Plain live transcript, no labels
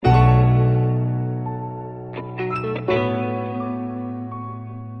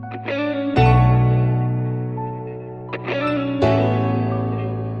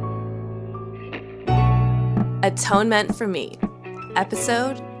Atonement for Me,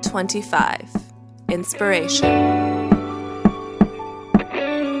 Episode 25, Inspiration.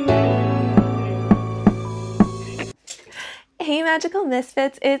 Hey Magical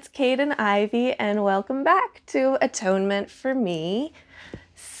Misfits, it's Kate and Ivy, and welcome back to Atonement for Me.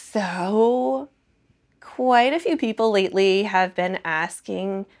 So, quite a few people lately have been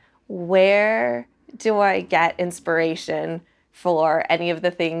asking, where do I get inspiration for any of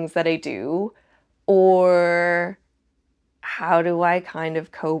the things that I do? Or how do I kind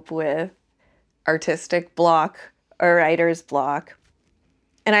of cope with artistic block or writer's block?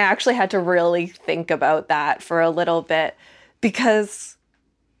 And I actually had to really think about that for a little bit because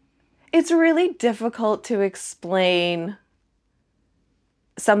it's really difficult to explain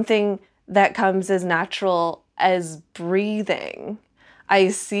something that comes as natural as breathing. I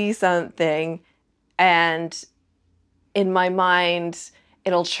see something and in my mind,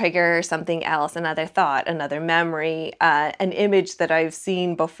 it'll trigger something else, another thought, another memory, an image that I've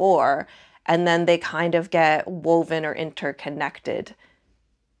seen before, and then they kind of get woven or interconnected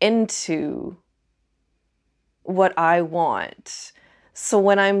into what I want. So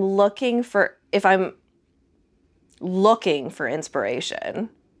when if I'm looking for inspiration,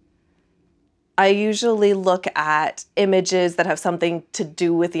 I usually look at images that have something to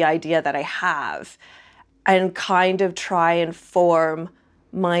do with the idea that I have and kind of try and form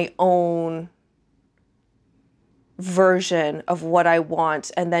my own version of what I want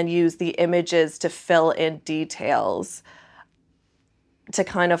and then use the images to fill in details to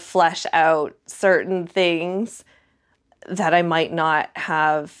kind of flesh out certain things that I might not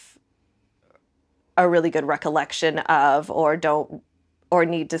have a really good recollection of or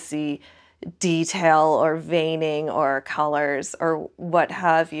need to see detail or veining or colors or what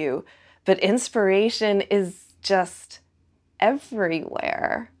have you. But inspiration is just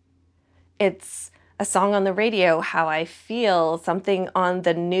everywhere. It's a song on the radio, how I feel, something on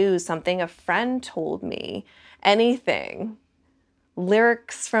the news, something a friend told me, anything.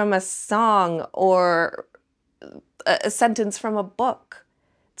 Lyrics from a song or a sentence from a book.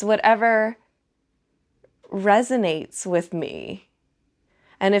 It's whatever resonates with me.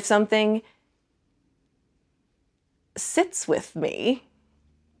 And if something sits with me,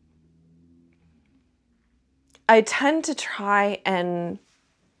 I tend to try and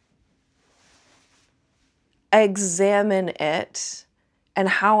examine it, and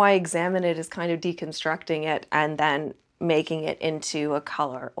how I examine it is kind of deconstructing it and then making it into a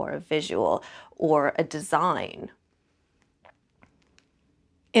color or a visual or a design.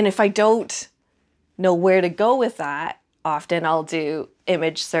 And if I don't know where to go with that, often I'll do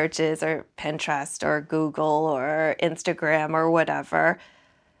image searches or Pinterest or Google or Instagram or whatever.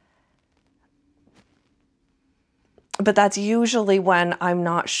 But that's usually when I'm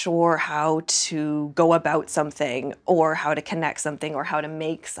not sure how to go about something or how to connect something or how to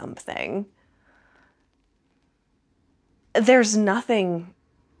make something. There's nothing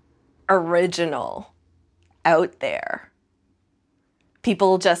original out there.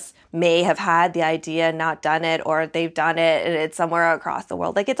 People just may have had the idea, not done it, or they've done it and it's somewhere across the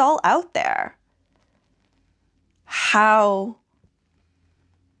world. Like, it's all out there. How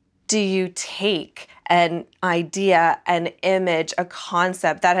do you take an idea, an image, a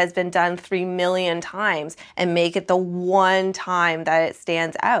concept that has been done 3 million times and make it the one time that it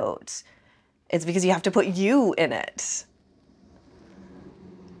stands out? It's because you have to put you in it.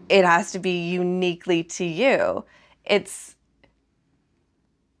 It has to be uniquely to you. It's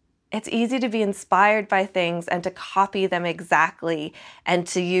easy to be inspired by things and to copy them exactly and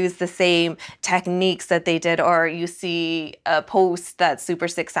to use the same techniques that they did, or you see a post that's super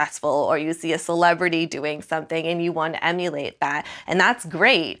successful, or you see a celebrity doing something and you want to emulate that. And that's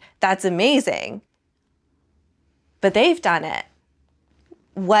great. That's amazing. But they've done it.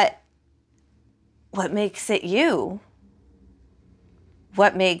 What makes it you?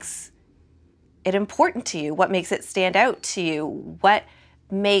 What makes it important to you? What makes it stand out to you? What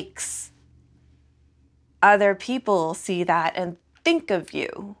makes other people see that and think of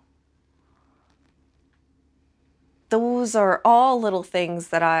you? Those are all little things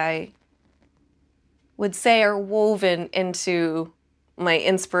that I would say are woven into my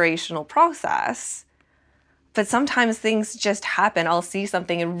inspirational process. But sometimes things just happen. I'll see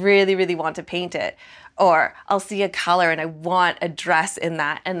something and really, really want to paint it. Or I'll see a color and I want a dress in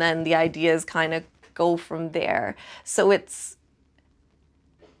that. And then the ideas kind of go from there. So it's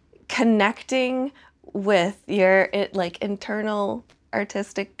connecting with your internal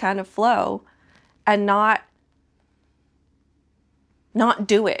artistic kind of flow and not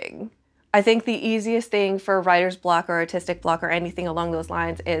doing. I think the easiest thing for writer's block or artistic block or anything along those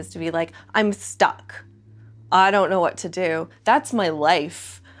lines is to be like, I'm stuck. I don't know what to do. That's my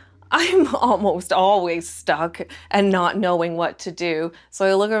life. I'm almost always stuck and not knowing what to do. So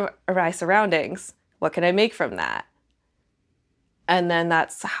I look at my surroundings. What can I make from that? And then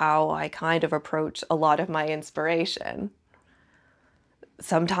that's how I kind of approach a lot of my inspiration.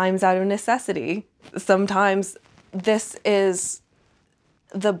 Sometimes out of necessity. Sometimes this is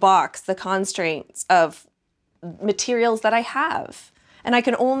the box, the constraints of materials that I have. And I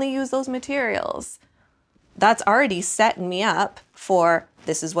can only use those materials. That's already setting me up for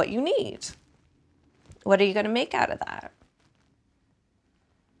this is what you need. What are you going to make out of that?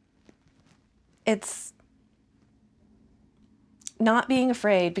 It's not being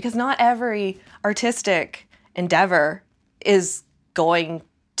afraid, because not every artistic endeavor is going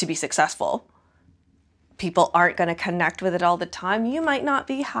to be successful. People aren't going to connect with it all the time. You might not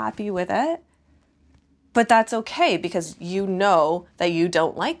be happy with it, but that's okay, because you know that you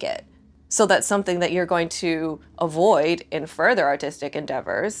don't like it. So that's something that you're going to avoid in further artistic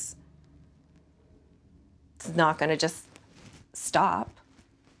endeavors. It's not going to just stop.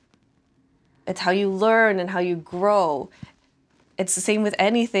 It's how you learn and how you grow. It's the same with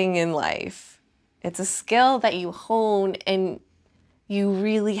anything in life. It's a skill that you hone and you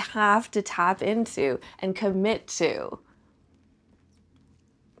really have to tap into and commit to.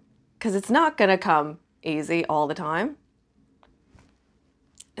 Because it's not going to come easy all the time.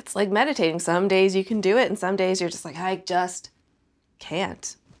 It's like meditating. Some days you can do it and some days you're just like, I just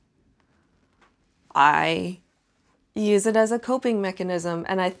can't. I use it as a coping mechanism,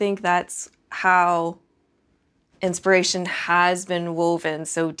 and I think that's how inspiration has been woven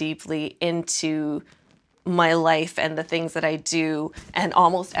so deeply into my life and the things that I do, and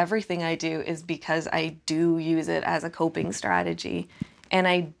almost everything I do is because I do use it as a coping strategy, and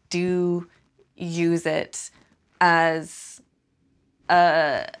I do use it as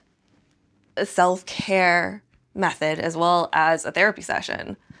a self-care method as well as a therapy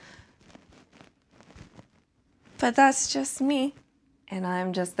session. But that's just me, and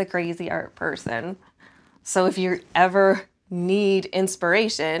I'm just the crazy art person. So if you ever need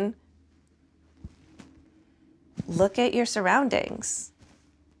inspiration, look at your surroundings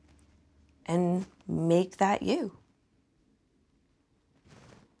and make that you.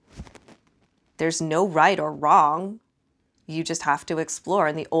 There's no right or wrong. You just have to explore,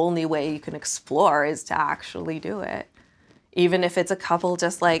 and the only way you can explore is to actually do it. Even if it's a couple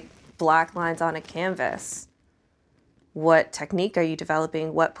just like black lines on a canvas. What technique are you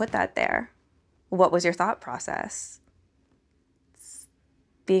developing? What put that there? What was your thought process? It's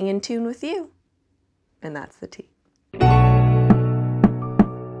being in tune with you. And that's the T.